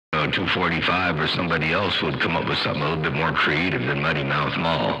know, 245 or somebody else would come up with something a little bit more creative than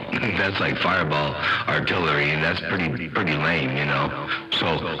Motormouthmaul. That's like fireball artillery, and that's pretty lame, you know. So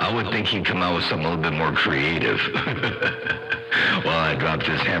I would think he'd come out with something a little bit more creative. Well, I dropped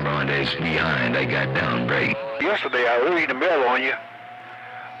this hammer on his behind. I got down break. Yesterday I was reading the mail on you,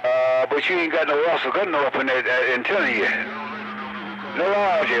 but you ain't got no Russell gun up in that antenna yet. No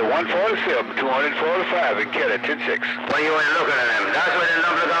RJ, 147, 245 in Kelly, 10-6. When you ain't looking at them, that's what the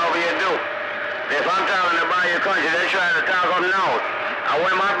numbers over here do. If I'm talking about your country, they try to talk up north.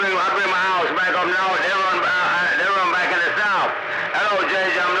 When I bring my house back up north, they run back in the south. Hello,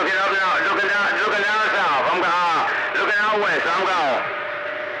 JJ, I'm looking up now, looking down south. I'm looking out west. I'm gone.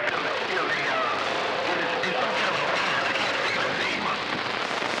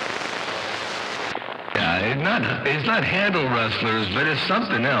 It's not handle rustlers, but it's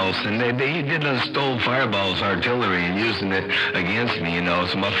something else. And they did stole Fireball's artillery and using it against me, you know.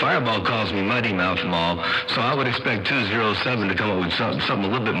 So my Fireball calls me Motormouthmaul. So I would expect 207 to come up with something a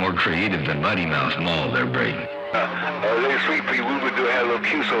little bit more creative than Motormouthmaul. They're breaking. Little sweet pea, we would have a little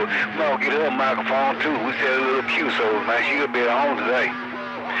Q, so Mom get her a microphone too. We said a little Q, so man, she could be at home today.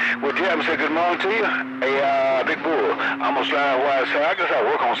 Well, Jim, say good morning to you. Hey, Big Bull, I'm gonna slide wide side. I guess I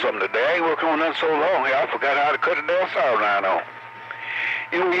work on something today. I ain't working on nothing so long. Hey, I forgot how to cut the damn sound line on.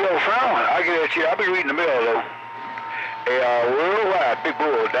 You know, yo, frown, I get at you. I'll be reading the mail, though. Hey, worldwide, Big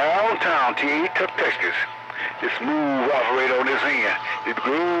Bull, downtown, Tuck, Texas. This smooth operator on this end. This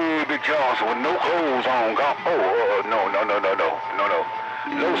great Big Johnson with no clothes on. No.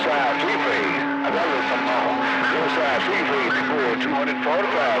 Low side, three-phase. I got a little something on. Low side, three-phase, Big Bull,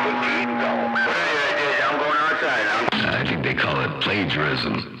 245 with Eden gone. I'm going outside now. I think they call it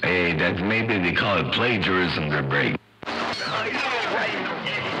plagiarism. Hey, maybe they call it plagiarism, they're breaking.